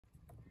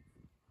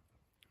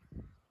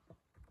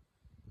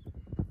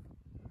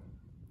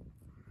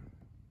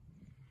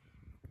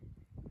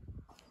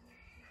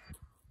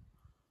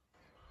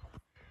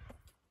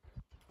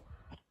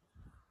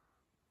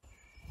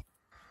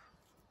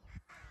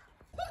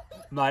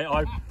Mate,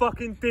 I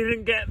fucking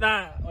didn't get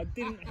that. I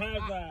didn't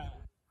have that.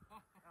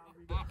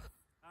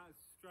 That's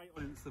straight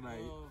on Insta,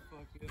 mate. Oh,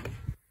 fucking.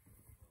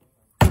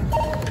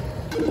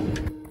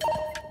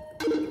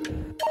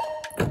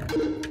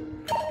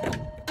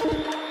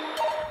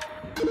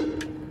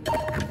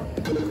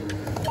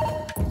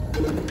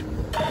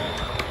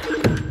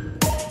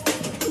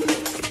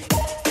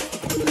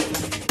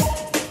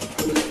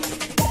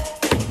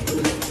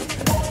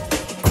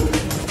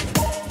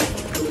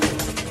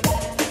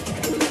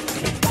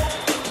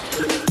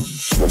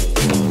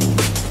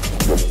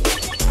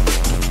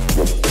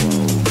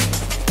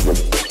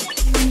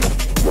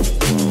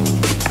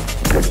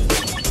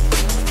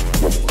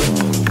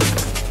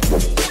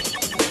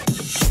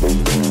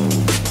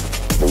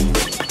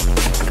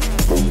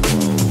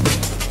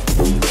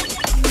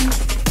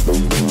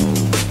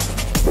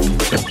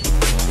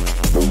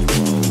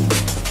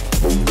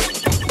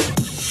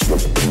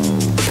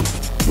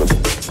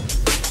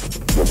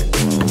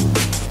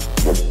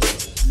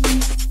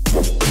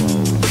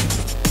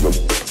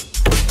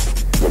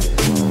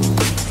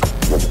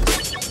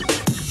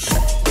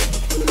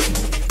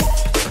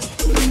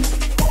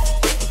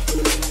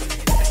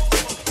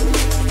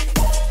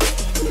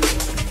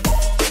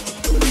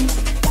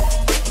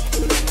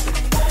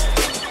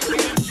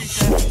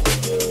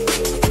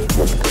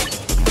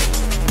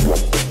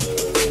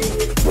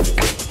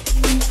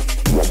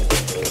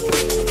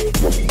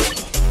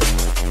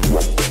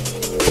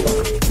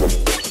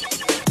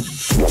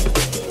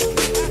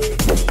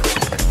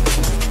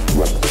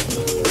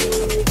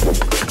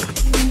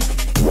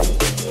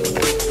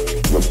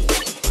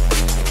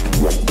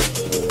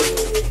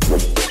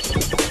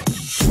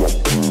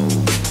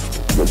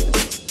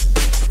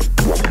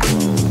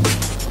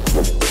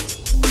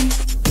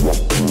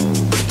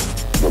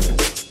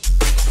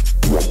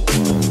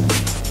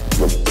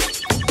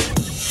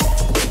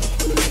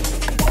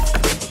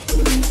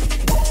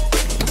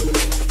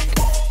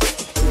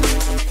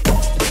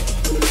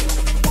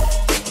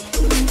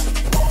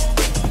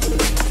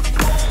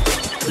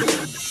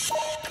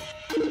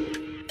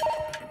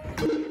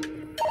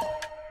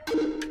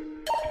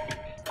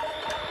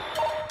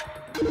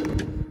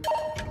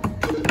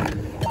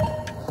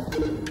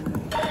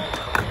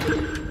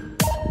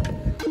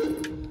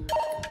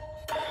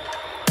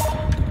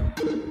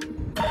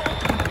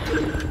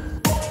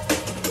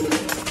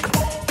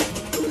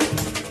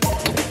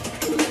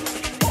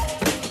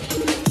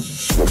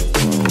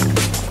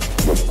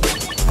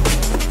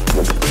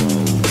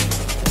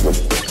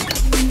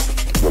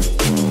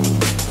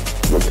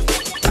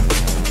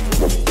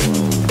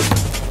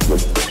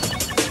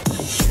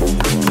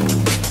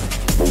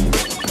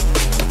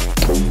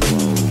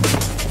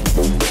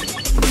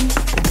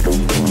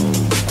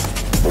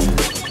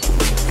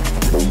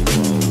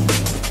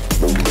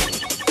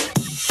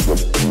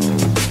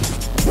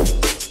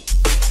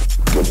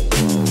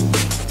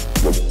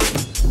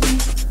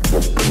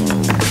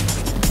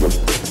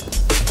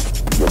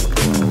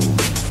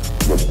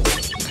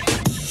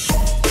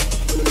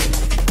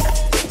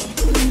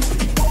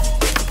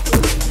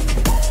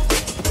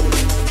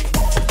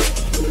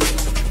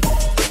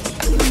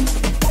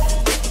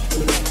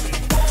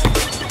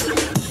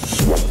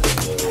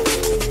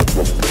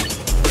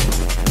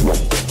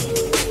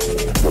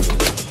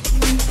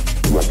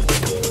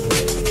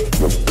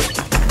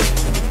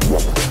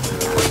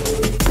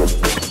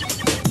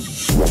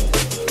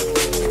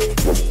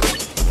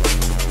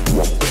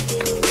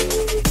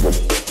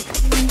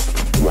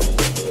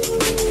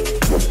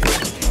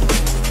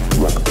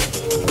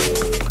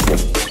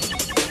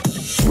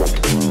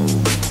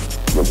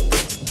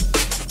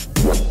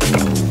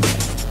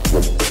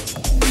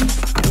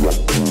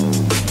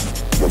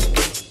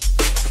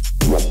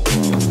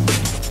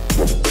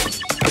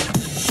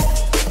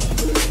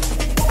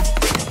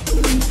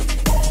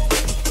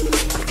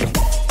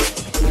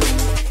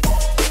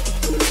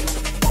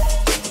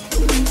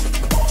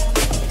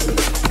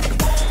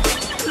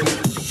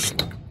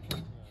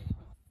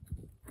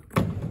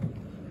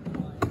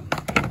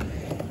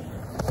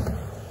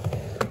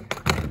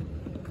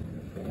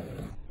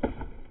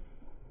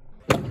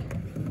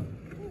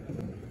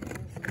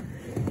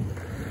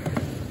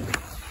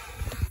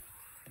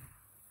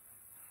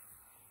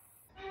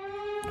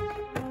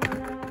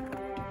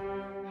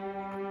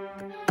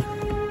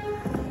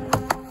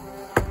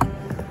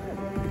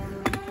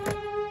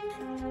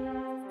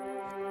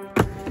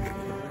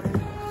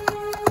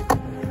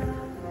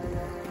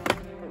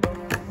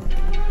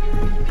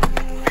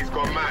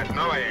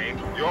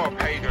 You're a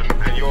pagan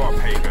and you're a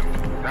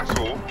pagan. That's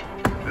all.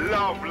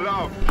 Love,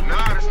 love.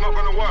 Nah, that's not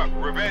gonna work.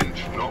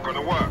 Revenge, not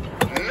gonna work.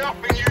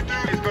 Nothing you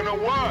do is gonna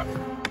work.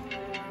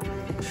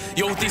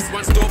 Yo, this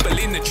one's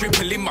doubling and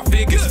tripling my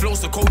figures. Flow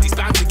so cold, it's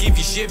time to give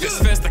you shivers.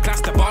 First the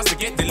class, the bars to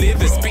get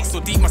delivered. Spit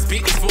so deep, my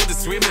spit is for the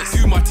swimmers.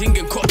 Do my thing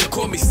and cut the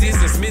call me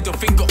scissors. Middle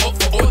finger up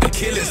for all the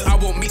killers. I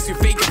won't mix with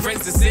fake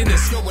friends and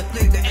sinners. Yo, I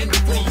think the end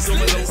of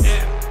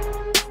the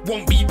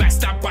won't be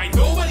backstabbed by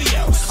nobody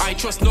else. I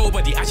trust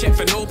nobody, I check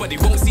for nobody.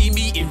 Won't see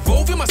me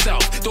involving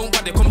myself. Don't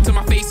bother come to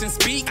my face and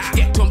speak.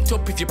 Get tumped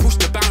up if you push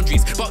the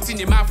boundaries. Box in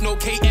your mouth, no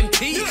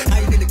KMT. I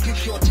ain't gonna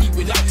kick your teeth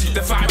without teeth.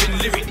 The firing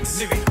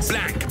lyrics,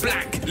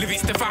 blank.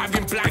 Lyrics, the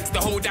firing blanks. The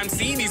whole damn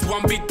scene is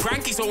one big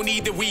prank. It's only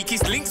the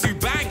weakest links who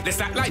bang.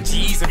 Let's act like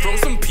G's and throw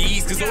some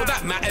peas, cause all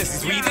that matters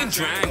is weed and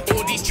drank.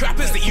 All these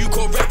trappers that you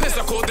call rappers,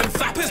 I call them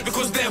fappers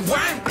because they're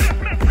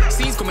wank.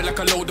 Scenes coming like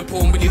a load of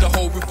porn. We need a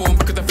whole reform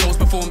because the flow's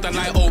performed. The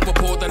light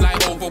overpoured, the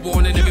light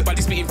overworn, and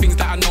everybody spitting things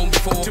that I known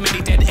before. Too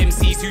many dead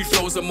MCs who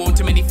flows are more.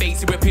 Too many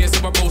fakes who appear so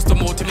I roast them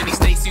more. Too many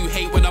snakes who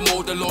hate when I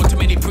mold the law. Too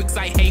many pricks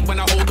I hate when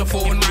I hold the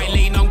phone. My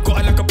lane, I'm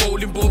got it like a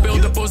bowling ball.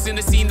 Build a buzz in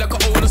the scene like a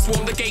owner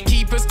swarm. The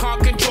gatekeepers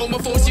can't control my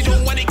force. You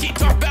don't want it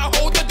kicked off, better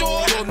hold the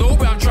door. Don't know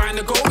where I'm trying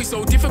to go. It's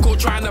so difficult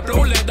trying to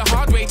blow. Learned the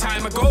hard way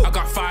time ago. I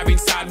got fire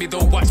inside me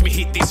though. Watch me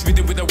hit this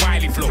rhythm with a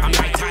wily flow. I'm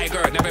like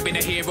Tiger, never been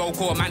a hero.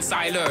 Call man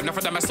silent. Enough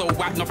of them are so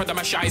whack, enough of them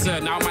are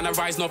shizer. Now man I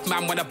rise, enough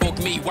man wanna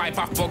bug me. Wipe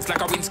off bugs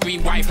like a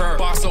windscreen wiper.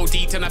 Bar so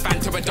deep and a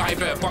banter a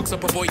diver. Box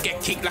up a boy,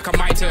 get kicked like a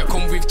mitre.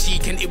 Come with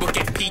cheek and it will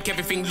get peak.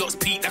 Everything looks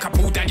peak like I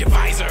pulled down your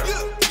visor.